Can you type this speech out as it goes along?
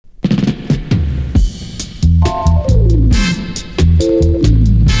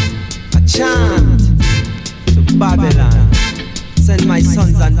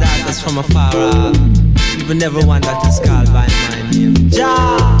from afar off. Even never one that is called by my name.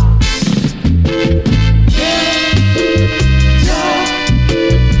 Jah.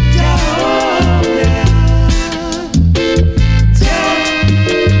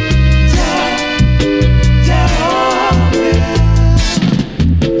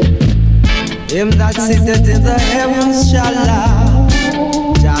 Him that sitteth in the heavens shall laugh.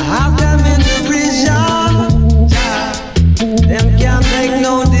 Jah have them in the vision. Jah, them can't make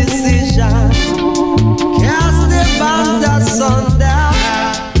no decision. Cast their bands asunder.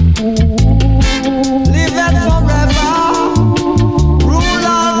 Liveth forever. Rule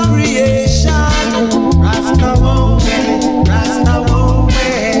all creation. Rasta way, Rasta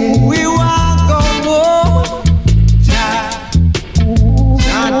way. We want go home. Jah,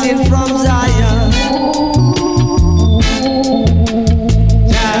 chanting from Zion.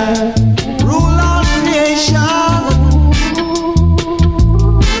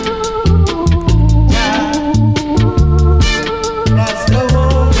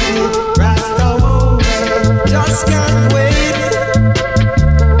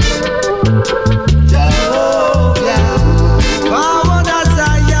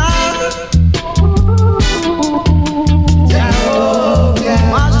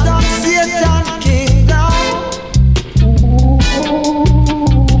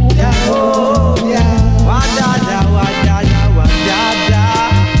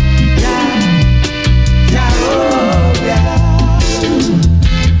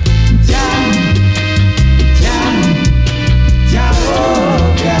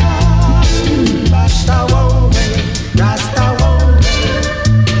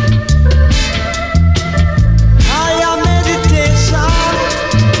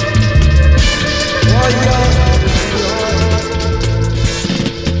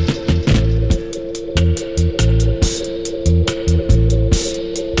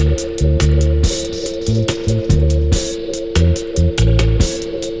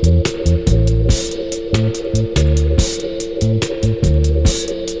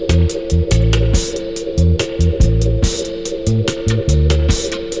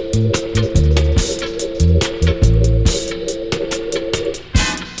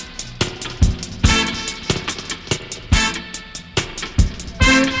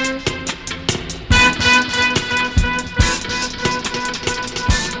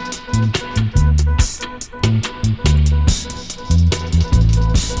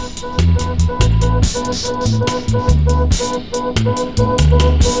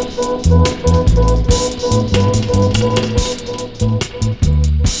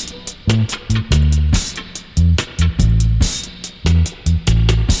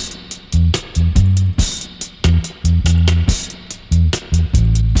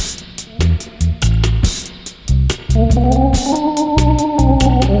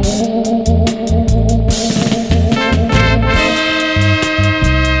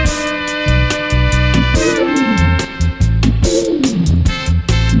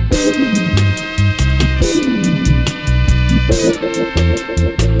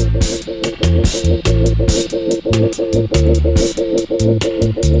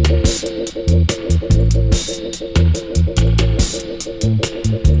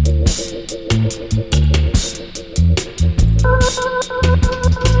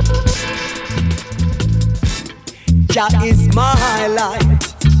 Jah is my light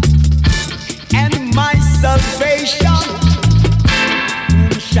and my salvation.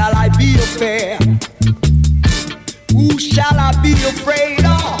 Whom shall I be afraid? Who shall I be afraid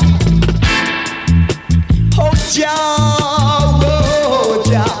of? Oh Jah, oh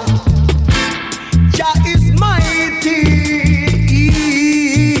Jah, Jah is mighty, he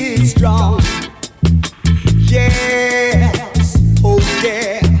is strong. Yes, oh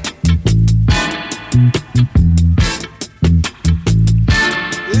yeah.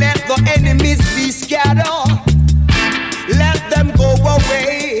 Let the enemies be scattered. Let them go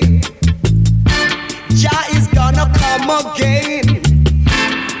away. Jah is gonna come again.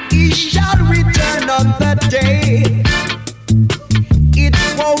 He shall return on the day.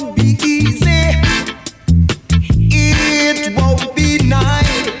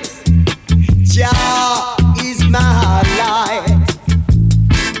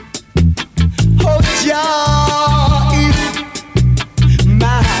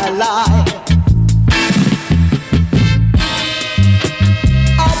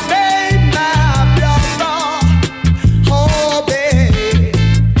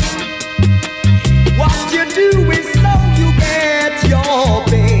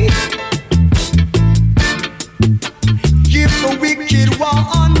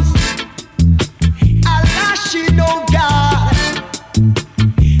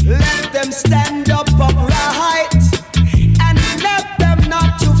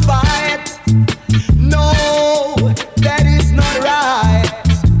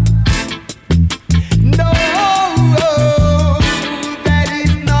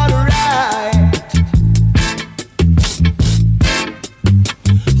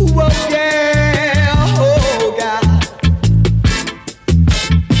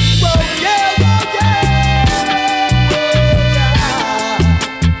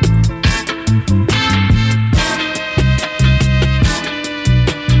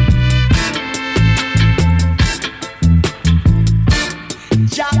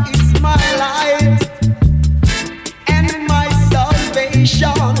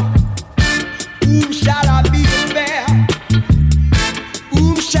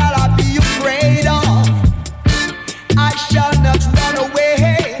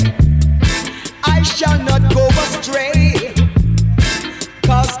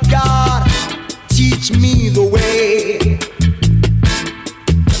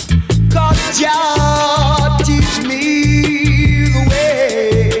 Jah teach me the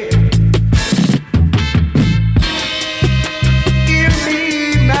way. Hear me,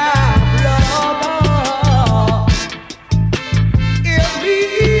 my brother. Hear me,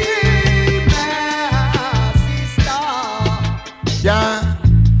 my sister. Yeah,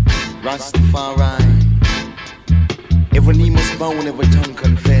 Rastafari. Every knee must bow and every tongue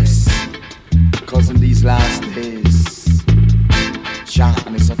confess. Cause in these last days, Jah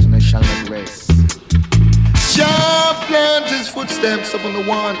and his utterance shall not rest. Jah plant his footsteps up in the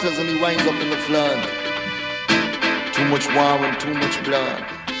waters and he rise up in the flood. Too much war and too much blood.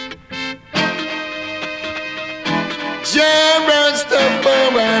 Jah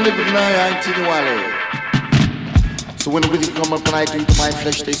Rastafari living I to the valley. So when the wicked come up and I do to my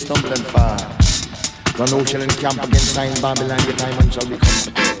flesh, they stumble and fall. The no shall encamp against time Babylon, your time and shall be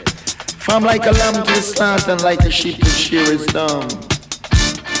comforted. From like a lamb to the slaughter and like a sheep to shear is dumb.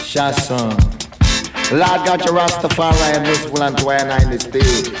 Shasson. Lord God, your Rastafari and merciful unto I and I this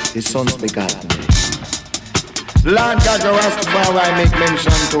day, his sons begotten me. Lord God, your Rastafari make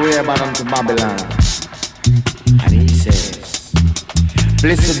mention to Abraham and to Babylon. And he says,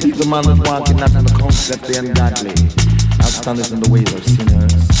 blessed be the man that walketh not in the counsel of the ungodly, nor standeth in the ways of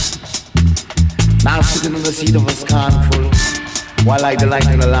sinners, now sitting in the seat of a scornful, while I delight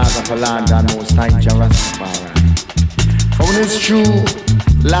in the laws of the Lord God most high, Jah Rastafari. For when it's true,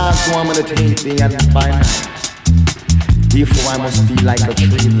 last one meditate day and by night. Therefore I must be like a tree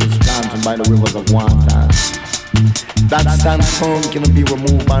that is planted by the rivers of water, that stands firm, cannot be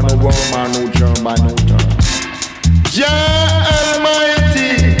removed by no worm or no germ by no germ. Jah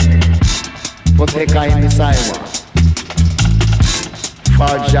Almighty, protect I in this hour.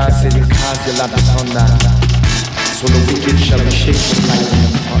 For Jah said he cast the lot of thunder, so the wicked shall be shaken like the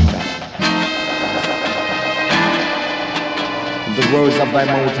thunder. The words of thy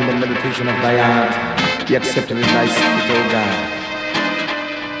mouth and the meditation of thy heart be accepted in thy spirit, O God.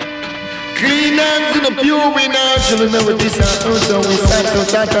 Clean hands and a pure in our shall never disappoint. So we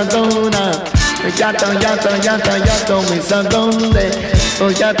Satta dona. Yato, mi sadonde.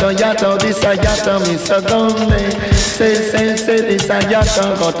 Oh, yato, this a yato, mi sadonde. Say, this a yato,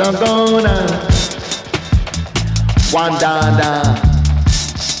 gotagona. Wandada.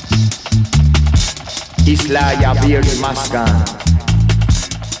 Isla ya beard maskan.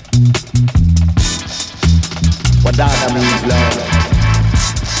 Wadada means love.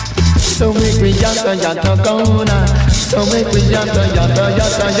 So make me yato gona. So make me yato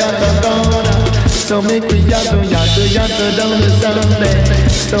gona. So make me yato down the Sunday.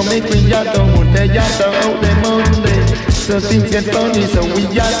 So make me yato all the Monday. So things get funny, so we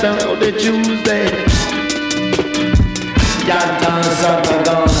yato all the Tuesday. Yato Satta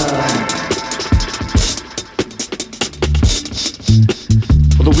gona.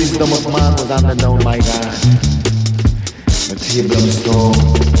 For the wisdom of man was underknown by God, the table of stone,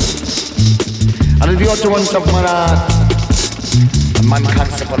 and in the utterance of man art, and man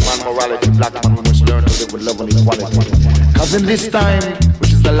concept and man morality, black man we must learn to live with love and equality. Cause in this time,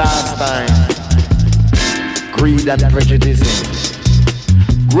 which is the last time, greed and prejudice,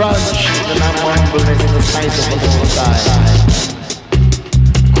 grudge and unhumbleness in the sight of the Most High,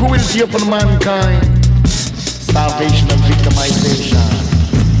 cruelty upon mankind, starvation and victimization,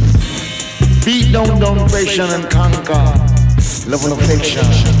 beat down, oppression and conquer, love and affection.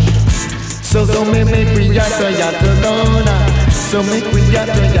 So make we yato gona. So make we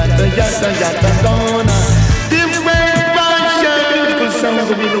yato gona. Different fashion, beautiful sounds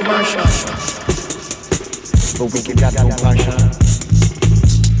of innovation. But we can got no passion.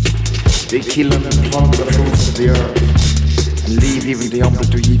 They kill and plunder the fruits of the earth and leave even the humble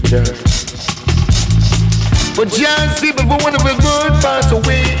to eat dirt. But just see before one of the good pass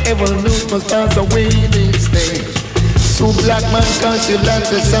away, evolution must pass away this day. So black man can't you like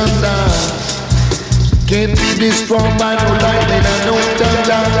the thunder. Can't be this strong by no lightning and no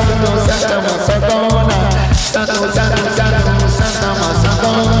thunder. No Satta Masagona. Satta Masagona.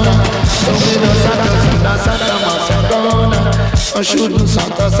 So we no Satta Masagona. I shouldn't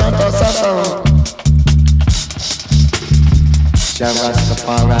Satta. Jah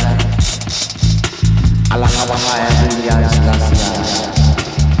Rastafari. Allah Hawahaya, Julia, Selassie.